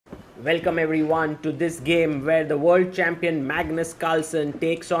Welcome everyone to this game where the world champion Magnus Carlsen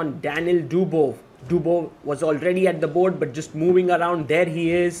takes on Daniil Dubov. Dubov was already at the board but just moving around. There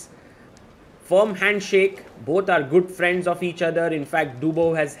he is. Firm handshake. Both are good friends of each other. In fact,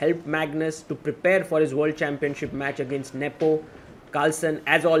 Dubov has helped Magnus to prepare for his world championship match against Nepo. Carlsen,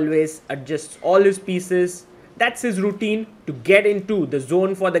 as always, adjusts all his pieces. That's his routine to get into the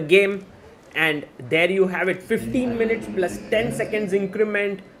zone for the game. And there you have it, 15 minutes plus 10 seconds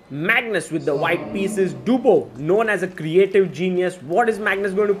increment. Magnus with the white pieces. Dubov, known as a creative genius. What is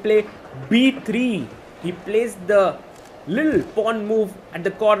Magnus going to play? B3. He plays the little pawn move at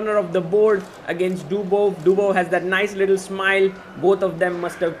the corner of the board against Dubov. Dubov has that nice little smile. Both of them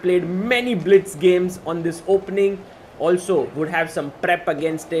must have played many blitz games on this opening. Also would have some prep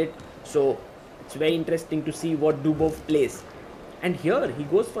against it. So it's very interesting to see what Dubov plays. And here he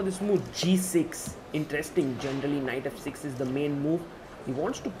goes for this move G6. Interesting. Generally knight F6 is the main move. He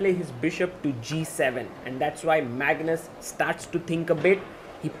wants to play his bishop to G7, and that's why Magnus starts to think a bit.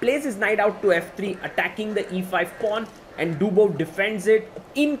 He plays his knight out to F3, attacking the E5 pawn, and Dubov defends it.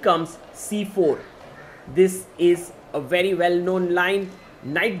 In comes C4. This is a very well-known line.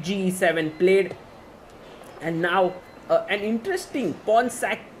 Knight G7 played, and now an interesting pawn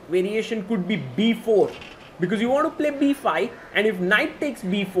sack variation could be B4, because you want to play B5, and if knight takes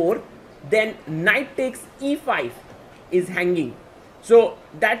B4, then knight takes E5 is hanging. So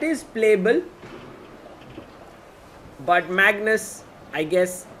that is playable, but Magnus, I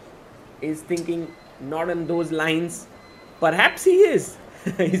guess, is thinking not on those lines. Perhaps he is.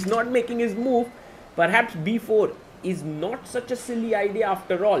 He's not making his move. Perhaps B4 is not such a silly idea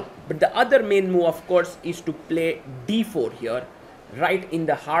after all. But the other main move, of course, is to play D4 here, right in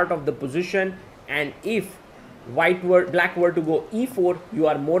the heart of the position. And if black were to go E4, you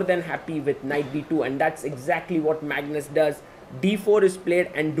are more than happy with knight D2, and that's exactly what Magnus does. D4 is played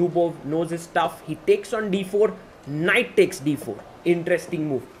and Dubov knows his stuff. He takes on D4, knight takes D4. Interesting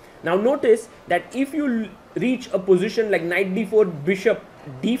move. Now notice that if you reach a position like knight D4, bishop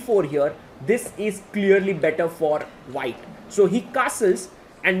D4 here, this is clearly better for white. So he castles,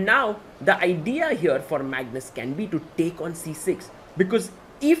 and now the idea here for Magnus can be to take on C6, because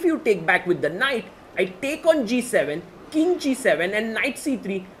if you take back with the knight, I take on G7, king G7 and knight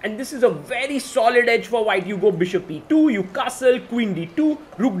C3, and this is a very solid edge for white. You go bishop E2, you castle, queen D2,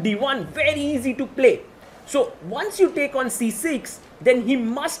 rook D1, very easy to play. So once you take on C6, then he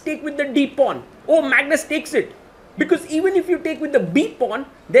must take with the D pawn. Oh, Magnus takes it, because even if you take with the B pawn,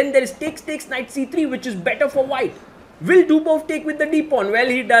 then there is takes knight C3, which is better for white. Will Dubov take with the D pawn? Well,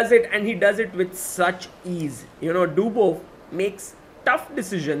 he does it, and he does it with such ease. You know, Dubov makes tough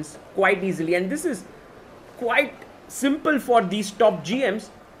decisions quite easily, and this is quite simple for these top GMs.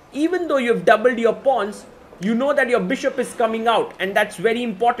 Even though you have doubled your pawns, you know that your bishop is coming out, and that's very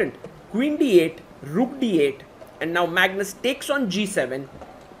important. Queen D8, rook D8, and now Magnus takes on G7,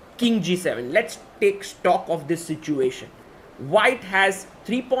 king G7. Let's take stock of this situation. White has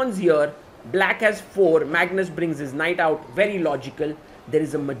 3 pawns here, black has 4. Magnus brings his knight out, very logical. There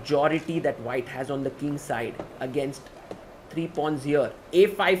is a majority that white has on the king side against 3 pawns here.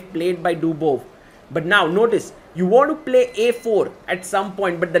 A5 played by Dubov. But now notice, you want to play A4 at some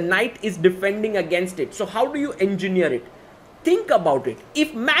point, but the knight is defending against it. So how do you engineer it? Think about it.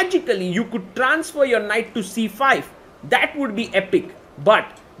 If magically you could transfer your knight to C5, that would be epic.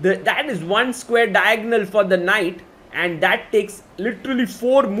 But that is one square diagonal for the knight, and that takes literally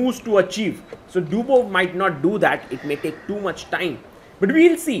 4 moves to achieve. So Dubov might not do that. It may take too much time. But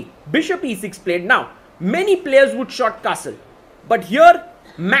we'll see. Bishop E6 played. Now, many players would short castle. But here,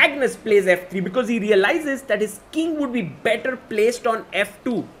 Magnus plays F3 because he realizes that his king would be better placed on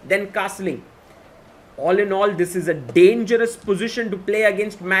F2 than castling. All in all, this is a dangerous position to play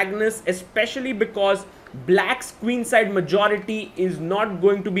against Magnus, especially because black's queenside majority is not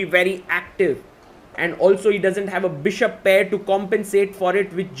going to be very active. And also he doesn't have a bishop pair to compensate for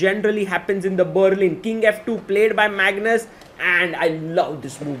it, which generally happens in the Berlin. King F2 played by Magnus, and I love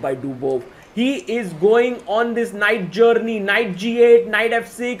this move by Dubov. He is going on this knight journey. Knight G8, knight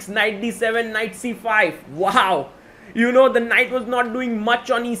F6, knight D7, knight C5. Wow. You know, the knight was not doing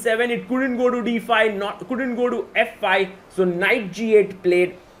much on E7. It couldn't go to D5, couldn't go to F5. So knight G8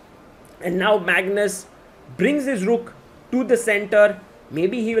 played. And now Magnus brings his rook to the center.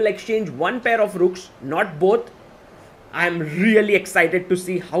 Maybe he will exchange one pair of rooks, not both. I'm really excited to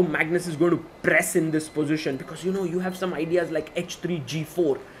see how Magnus is going to press in this position, because, you know, you have some ideas like H3,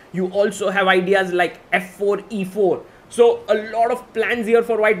 G4. You also have ideas like F4, E4. So a lot of plans here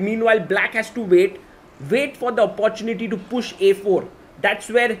for white. Meanwhile, black has to wait for the opportunity to push A4. That's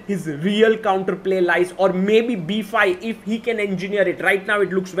where his real counterplay lies, or maybe b5 if he can engineer it. Right now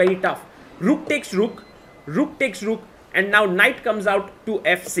it looks very tough. Rook takes rook, rook takes rook, and now knight comes out to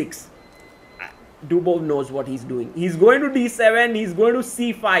f6. Dubov knows what he's doing. He's going to d7, he's going to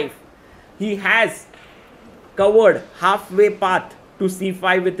c5. He has covered halfway path to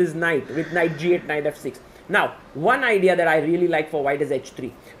c5 with his knight, with knight g8, knight f6. Now, one idea that I really like for white is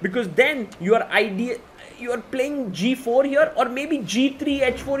h3, because then you are playing g4 here, or maybe g3,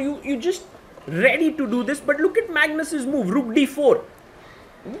 h4. You just ready to do this. But look at Magnus's move, rook d4.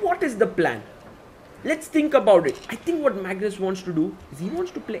 What is the plan? Let's think about it. I think what Magnus wants to do is he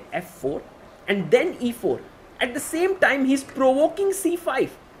wants to play f4 and then e4. At the same time, he's provoking c5,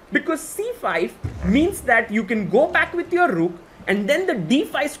 because c5 means that you can go back with your rook, and then the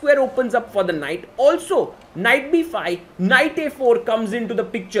d5 square opens up for the knight. Also, knight b5, knight a4 comes into the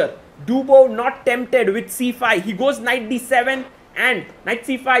picture. Dubov not tempted with c5. He goes knight d7 and knight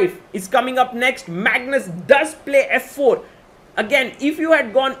c5 is coming up next. Magnus does play f4. Again, if you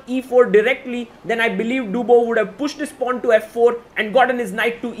had gone e4 directly, then I believe Dubov would have pushed his pawn to f4 and gotten his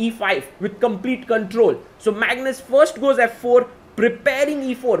knight to e5 with complete control. So Magnus first goes f4, preparing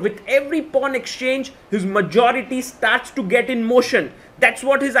e4. With every pawn exchange, his majority starts to get in motion. That's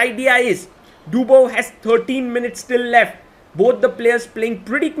what his idea is. Dubov has 13 minutes still left. Both the players playing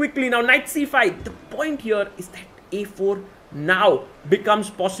pretty quickly. Now knight c5. The point here is that a4 now becomes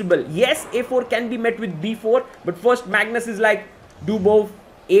possible. Yes, a4 can be met with b4, but first Magnus is like, Dubov,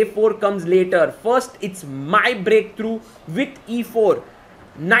 a4 comes later. First, it's my breakthrough with e4.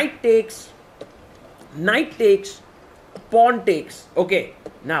 Knight takes, pawn takes. Okay,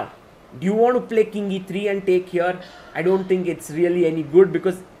 now, do you want to play king e3 and take here? I don't think it's really any good,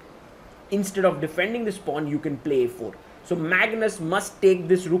 because instead of defending this pawn, you can play a4. So Magnus must take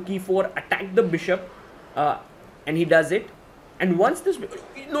this rook e4, attack the bishop, and he does it. And once this,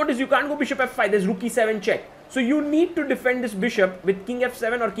 notice you can't go bishop f5, there's rook e7 check. So you need to defend this bishop with king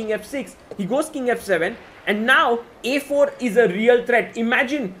f7 or king f6. He goes king f7, and now a4 is a real threat.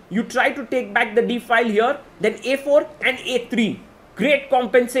 Imagine you try to take back the d file here, then a4 and a3. Great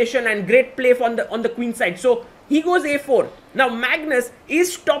compensation and great play on the queen side. So he goes a4. Now Magnus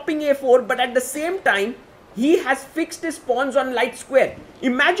is stopping a4, but at the same time, he has fixed his pawns on light square.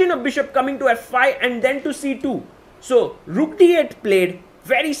 Imagine a bishop coming to f5 and then to c2. So rook d8 played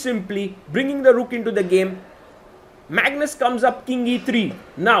very simply, bringing the rook into the game. Magnus comes up king e3.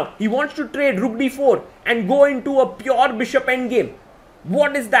 Now he wants to trade rook d4 and go into a pure bishop endgame.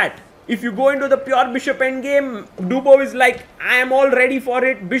 What is that? If you go into the pure bishop endgame, Dubov is like, I am all ready for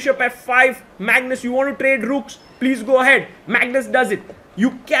it. Bishop f5. Magnus, you want to trade rooks? Please go ahead. Magnus does it.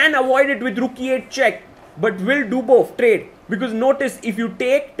 You can avoid it with rook e8 check. But will Dubov trade? Because notice, if you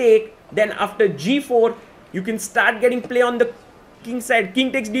take, then after g4, you can start getting play on the king side.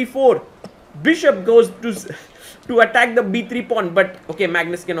 King takes d4. Bishop goes to attack the b3 pawn. But okay,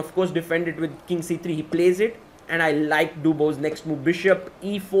 Magnus can of course defend it with king c3. He plays it. And I like Dubov's next move. Bishop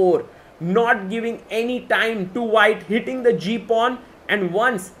e4. Not giving any time to white. Hitting the g pawn. And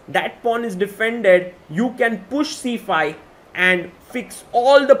once that pawn is defended, you can push c5 and fix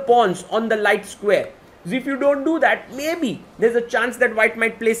all the pawns on the light square. So if you don't do that, maybe there's a chance that white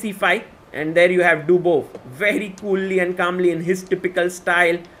might play c5. And there you have Dubov, very coolly and calmly in his typical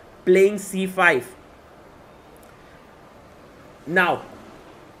style, playing c5. Now,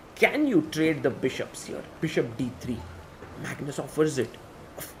 can you trade the bishops here? Bishop d3. Magnus offers it.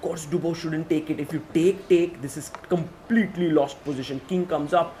 Of course, Dubov shouldn't take it. If you take, this is completely lost position. King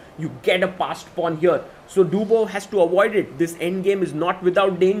comes up, you get a passed pawn here. So Dubov has to avoid it. This endgame is not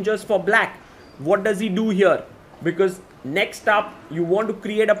without dangers for black. What does he do here? Because next up, you want to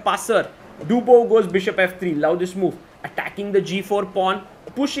create a passer. Dubov goes bishop f3. Love this move. Attacking the g4 pawn,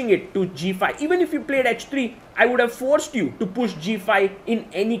 pushing it to g5. Even if you played h3, I would have forced you to push g5 in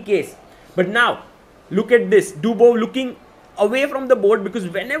any case. But now, look at this. Dubov looking away from the board, because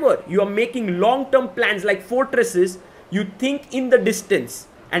whenever you are making long-term plans like fortresses, you think in the distance.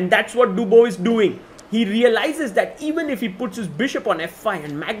 And that's what Dubov is doing. He realizes that even if he puts his bishop on f5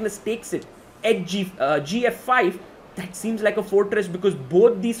 and Magnus takes it at gf5, that seems like a fortress, because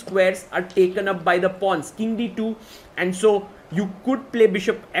both these squares are taken up by the pawns, king d2, and so you could play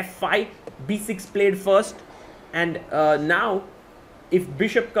bishop f5, b6 played first, and now if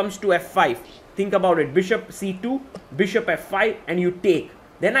bishop comes to f5, think about it, bishop c2, bishop f5, and you take.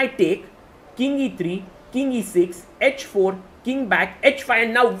 Then I take, king e3, king e6, h4, king back, h5,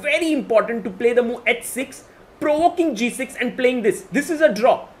 and now very important to play the move h6, provoking g6 and playing this. This is a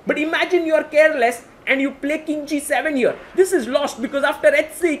draw. But imagine you are careless and you play king g7 here. This is lost, because after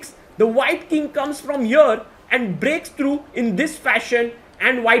h6, the white king comes from here and breaks through in this fashion,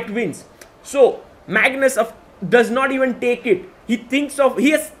 and white wins. So Magnus does not even take it. He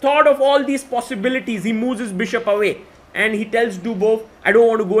has thought of all these possibilities. He moves his bishop away and he tells Dubov, I don't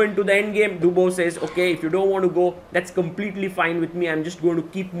want to go into the endgame. Dubov says, okay, if you don't want to go, that's completely fine with me. I'm just going to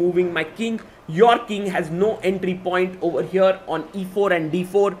keep moving my king. Your king has no entry point over here on e4 and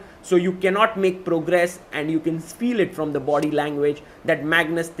d4. So you cannot make progress, and you can feel it from the body language that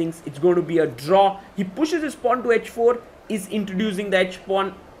Magnus thinks it's going to be a draw. He pushes his pawn to h4, is introducing the h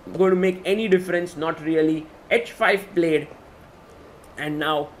pawn. Going to make any difference? Not really. h5 played, and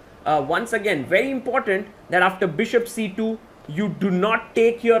now once again, very important that after bishop c2, you do not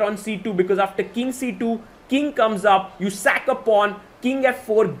take here on c2, because after king c2, king comes up, you sack a pawn, king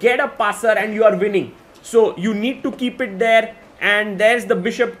f4, get a passer, and you are winning. So you need to keep it there. And there's the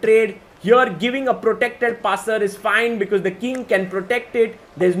bishop trade. Here giving a protected passer is fine because the king can protect it.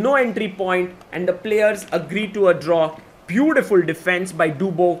 There's no entry point, and the players agree to a draw. Beautiful defense by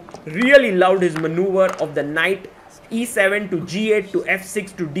Dubov. Really loved his maneuver of the knight e7 to g8 to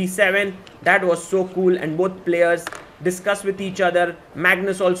f6 to d7. That was so cool, and both players discuss with each other.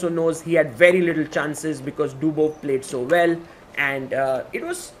 Magnus also knows he had very little chances because Dubov played so well, and it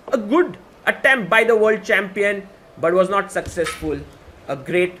was a good attempt by the world champion, but was not successful. A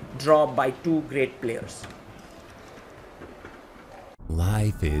great draw by two great players.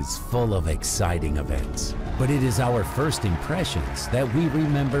 Life is full of exciting events, but it is our first impressions that we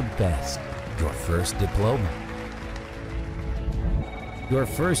remember best. Your first diploma, your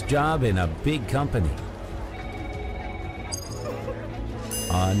first job in a big company,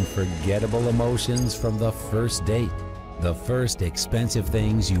 unforgettable emotions from the first date, the first expensive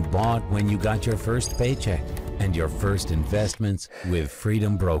things you bought when you got your first paycheck, and your first investments with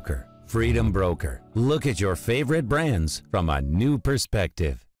Freedom Broker. Freedom Broker. Look at your favorite brands from a new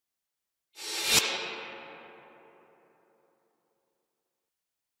perspective.